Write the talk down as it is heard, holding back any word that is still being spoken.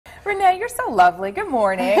Renee, you're so lovely. Good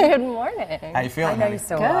morning. Good morning. How you feeling, I know honey? you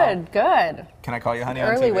so well. Good. Can I call you honey on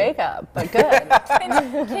Early TV? wake up, but good.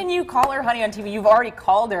 Can you call her honey on TV? You've already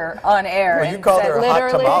called her on air. Well, you and called said- her a hot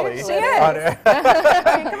literally, tamale. She is. On air.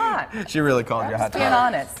 I mean, come on. She really called you a hot Just being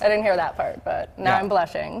tamale. honest. I didn't hear that part, but now Yeah. I'm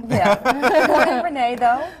blushing. Yeah. Good morning, Renee,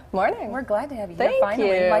 though. Morning. We're glad to have you here Thank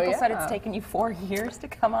finally. you, Michael said yeah. it's taken you 4 years to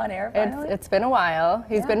come on air finally. It's been a while.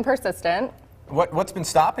 He's been persistent. What's been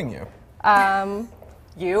stopping you?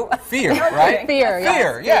 You? Fear, right? Fear, yes,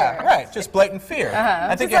 Fear, yeah, fear. right. Just blatant fear.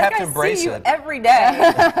 I think you have to embrace I see you it. every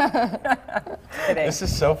day. Kidding. This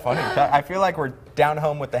is so funny. I feel like we're down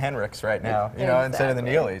home with the Henrichs right now, you know, instead of the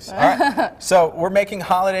Exactly. Neelys. All right. So we're making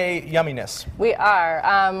holiday yumminess. We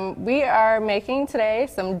are. We are making today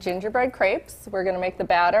some gingerbread crepes. We're going to make the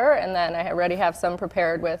batter, and then I already have some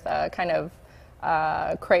prepared with a kind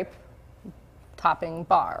of crepe topping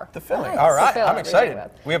bar. The filling. Nice. All right. To fill I'm excited.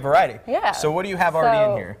 everything with. We have variety. Yeah. So what do you have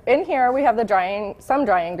already in here? In here we have some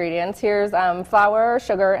dry ingredients. Here's flour,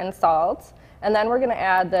 sugar, and salt. And then we're going to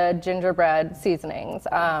add the gingerbread seasonings.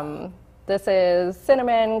 This is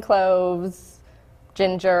cinnamon, cloves,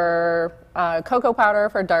 ginger, cocoa powder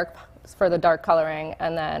for the dark coloring,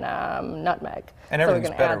 and then nutmeg. And so we're everything's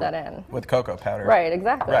going to better add that in. with cocoa powder. Right,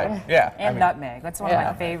 exactly. Right. Yeah. And nutmeg. That's one of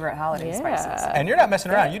Yeah. my favorite holiday Yeah. spices. And you're not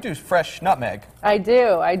messing around. You do fresh nutmeg. I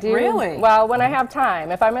do. Really? Well, when I have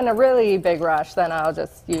time. If I'm in a really big rush, then I'll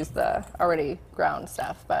just use the already ground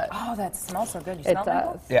stuff. But Oh, that smells so good. You it smell that?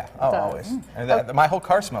 does. Yeah. Oh, does. always. And my whole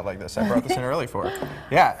car smelled like this. I brought this in early for it.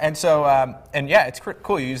 Yeah. And so, and yeah, it's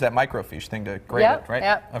cool. You use that microfiche thing to grate Yep, it, right?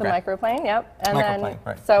 yep, the microplane, yep. And Microplane, then,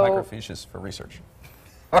 right. so Microfiche is for research.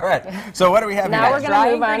 All right. So what do we have now here? we're going Dry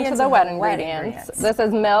to move on to ingredients the and wet the ingredients. ingredients. This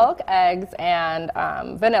is milk, eggs, and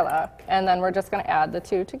vanilla. And then we're just going to add the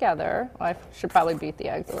two together. Well, I should probably beat the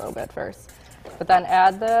eggs a little bit first. But then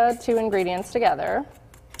add the two ingredients together.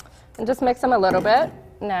 And just mix them a little bit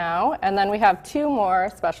now. And then we have 2 more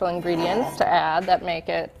special ingredients to add that make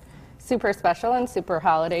it super special and super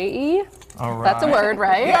holiday-y. All right. That's a word,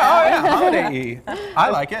 right? Yeah, oh yeah, holiday-y. I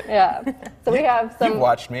like it. Yeah. So we have You've some.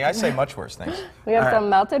 watched me. I say much worse things. We have All some right.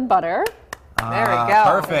 melted butter. There we go.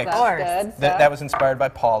 Perfect. That's course. good. That was inspired by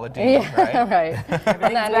Paula Deen, right? Right. And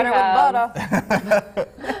then Better we have with butter.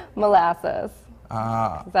 molasses.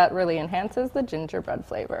 Ah, That really enhances the gingerbread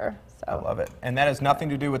flavor. I So love it. And that has nothing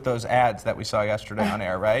to do with those ads that we saw yesterday on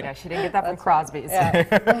air, right? Yeah, she didn't get that from Crosby's.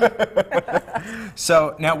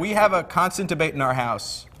 So now we have a constant debate in our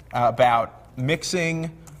house about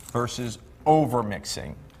mixing versus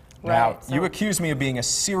over-mixing. Now, Right. you accuse me of being a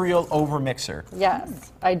serial over-mixer.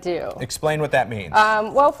 yes, I do. Explain what that means.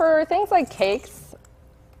 Well, for things like cakes,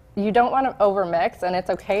 you don't want to overmix, and it's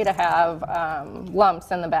okay to have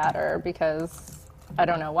lumps in the batter because I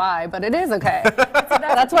don't know why, but it is okay.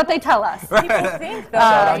 That's what they tell us. People think, though,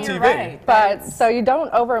 Shout out you're TV. right. But so you don't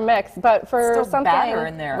overmix, but for Still something batter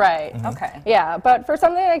in there. right? Okay. Yeah, but for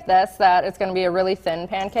something like this, that it's going to be a really thin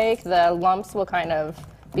pancake, the lumps will kind of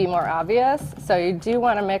be more obvious. So you do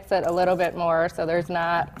want to mix it a little bit more, so there's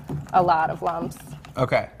not a lot of lumps.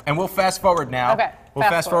 Okay, and we'll fast forward now. Okay, We'll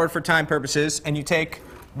fast fast forward for time purposes, and you take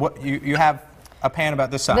what you have a pan about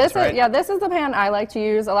this size, This right? is, yeah, this is the pan I like to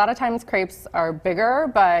use. A lot of times crepes are bigger,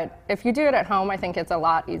 but if you do it at home, I think it's a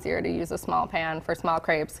lot easier to use a small pan for small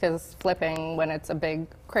crepes because flipping when it's a big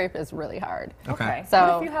crepe is really hard. Okay. So-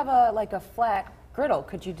 What if you have a flat griddle?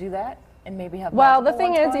 Could you do that and maybe have Well, the multiple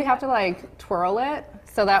thing ones is, you going? have to like twirl it,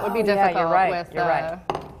 so that would be Oh, yeah, difficult you're right, with you're right.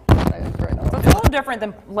 the griddle. So it's a little different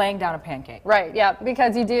than laying down a pancake. Right, yeah,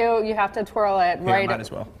 because you have to twirl it right. might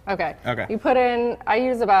as well. Okay. Okay. You put in, I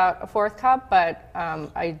use about a 1/4 cup, but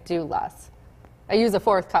I do less. I use a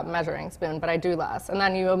 1/4 cup measuring spoon, but I do less. And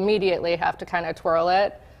then you immediately have to kind of twirl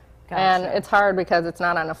it. And Gotcha. it's hard because it's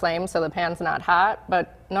not on a flame, so the pan's not hot,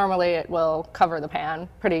 but normally it will cover the pan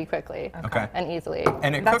pretty quickly Okay. and easily.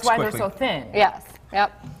 And it That's cooks why quickly. they're so thin. Yes,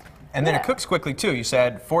 yep. And then Yeah. it cooks quickly too. You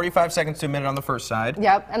said 45 seconds to a minute on the first side.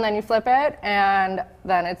 Yep, and then you flip it, and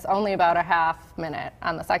then it's only about a 1/2 minute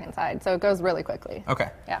on the second side, so it goes really quickly. Okay.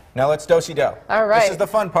 Yeah. Now let's do-si-do. All right. This is the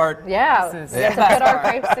fun part. Yeah, This is we have the to best put our part.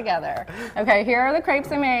 crepes together. Okay, here are the crepes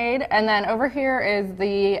I made, and then over here is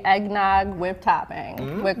the eggnog whipped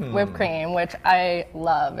topping, whipped cream, which I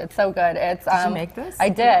love. It's so good. It's Did you make this? I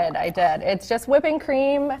did. It's just whipping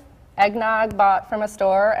cream, eggnog bought from a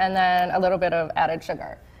store, and then a little bit of added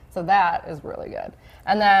sugar. So that is really good.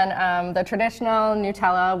 And then the traditional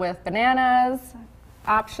Nutella with bananas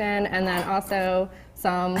option, and then also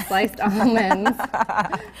some sliced almonds.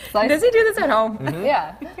 Does he do this at home?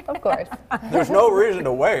 Yeah, of course. There's no reason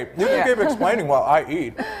to wait. You can keep explaining while I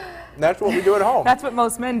eat. That's what we do at home. That's what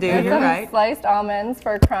most men do. You're Some right. sliced almonds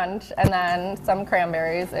for crunch, and then some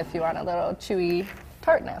cranberries if you want a little chewy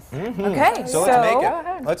tartness. Okay, So let's make Go it.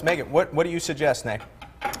 ahead. Let's make it. What do you suggest, Nate?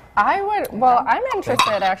 I'm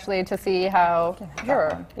interested actually to see how,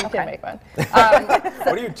 sure, you can make one. What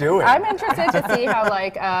are you doing? I'm interested to see how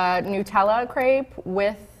like a Nutella crepe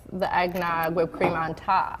with the eggnog whipped cream on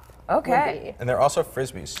top Okay. would be. And they're also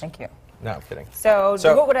Frisbees. Thank you. No, I'm kidding. So,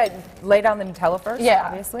 So- what would I lay down the Nutella first? Yeah,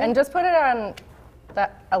 Obviously. and just put it on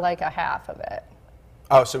that like a half of it.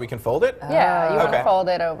 Oh, so we can fold it? Yeah, you want Okay. to fold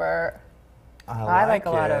it over. I like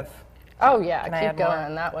a lot it. of. Oh yeah, I keep add more?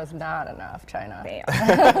 going. That was not enough, China.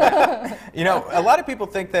 Bam. You know, a lot of people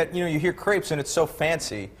think that, you hear crepes and it's so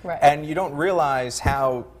fancy, Right. and you don't realize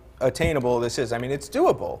how attainable this is. I mean, it's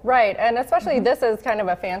doable. Right, and especially this is kind of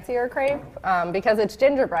a fancier crepe because it's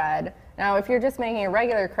gingerbread. Now, if you're just making a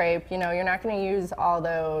regular crepe, you're not going to use all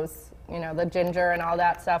those, the ginger and all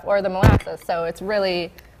that stuff, or the molasses. So it's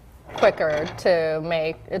really quicker to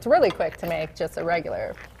make. It's really quick to make just a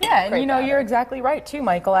regular. Yeah, and crepe batter. you're exactly right too,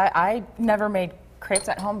 Michael. I never made crepes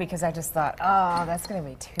at home because I just thought, oh, that's going to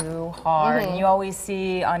be too hard. And you always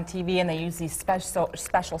see on TV, and they use these special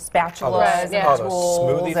spatulas Right, and yeah. Oh, those tools.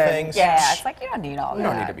 smoothie and- things. Yeah, it's like you don't need all You that.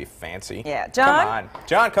 don't need to be fancy. Yeah. John? Come on.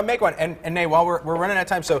 John, come make one. And Nate, while we're running out of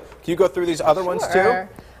time, so can you go through these other ones too? Sure.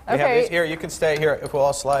 We have Okay. these here. You can stay here. If we'll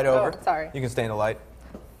all slide over. sorry. You can stay in the light.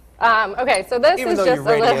 Okay, so this Even is though just you a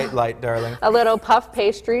little. radiate light, darling. A little puff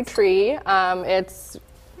pastry tree. It's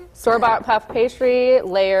store-bought puff pastry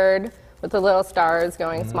layered with the little stars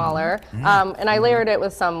going smaller. And I layered it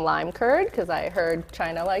with some lime curd because I heard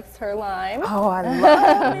China likes her lime. Oh, I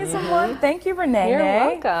love me some one. Thank you, Renee. You're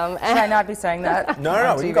welcome. Should I not be saying that?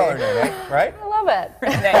 No, we can call her Nate, right? I love it.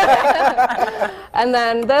 And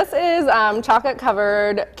then this is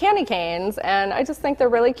chocolate-covered candy canes, and I just think they're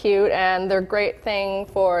really cute, and they're a great thing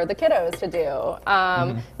for the kiddos to do.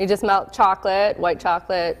 You just melt chocolate, white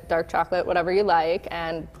chocolate, dark chocolate, whatever you like,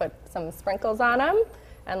 and put some sprinkles on them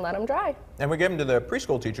and let them dry. And we give them to the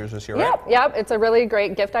preschool teachers this year, right? Yep. It's a really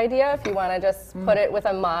great gift idea if you want to just put it with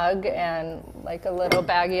a mug and like a little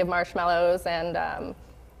baggie of marshmallows and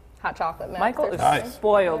hot chocolate mix. Michael or is something.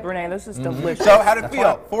 spoiled. Renee, this is delicious. So how did it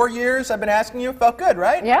feel? 4 years I've been asking you. Felt good,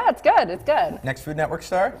 right? Yeah, it's good. It's good. Next Food Network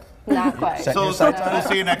star? Not quite. Set So your sights on we'll it.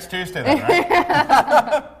 see you next Tuesday then, right?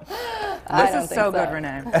 I This don't is think so good,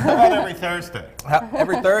 Renee. How about every Thursday?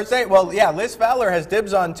 Every Thursday? Well, yeah, Liz Fowler has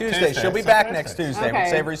dibs on Tuesday. Tuesday, She'll be so back Thursday. next Tuesday with Okay.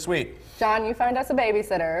 Savory Sweet. John, you find us a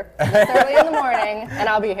babysitter. It's early in the morning, and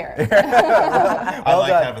I'll be here. I like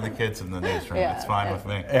done. having the kids in the newsroom. Yeah. It's fine with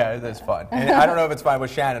me. Yeah, it is fun. And I don't know if it's fine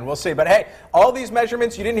with Shannon. We'll see. But hey, all these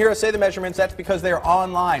measurements, you didn't hear us say the measurements. That's because they're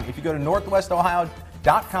online. If you go to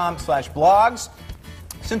northwestohio.com/blogs,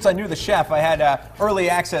 since I knew the chef, I had early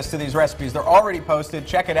access to these recipes. They're already posted.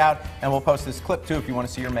 Check it out. And we'll post this clip, too, if you want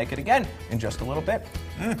to see her make it again in just a little bit.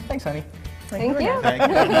 Thanks, honey. Thank you. Thank you.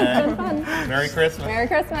 Renee. Merry Christmas. Merry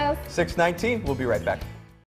Christmas. 6:19. We'll be right back.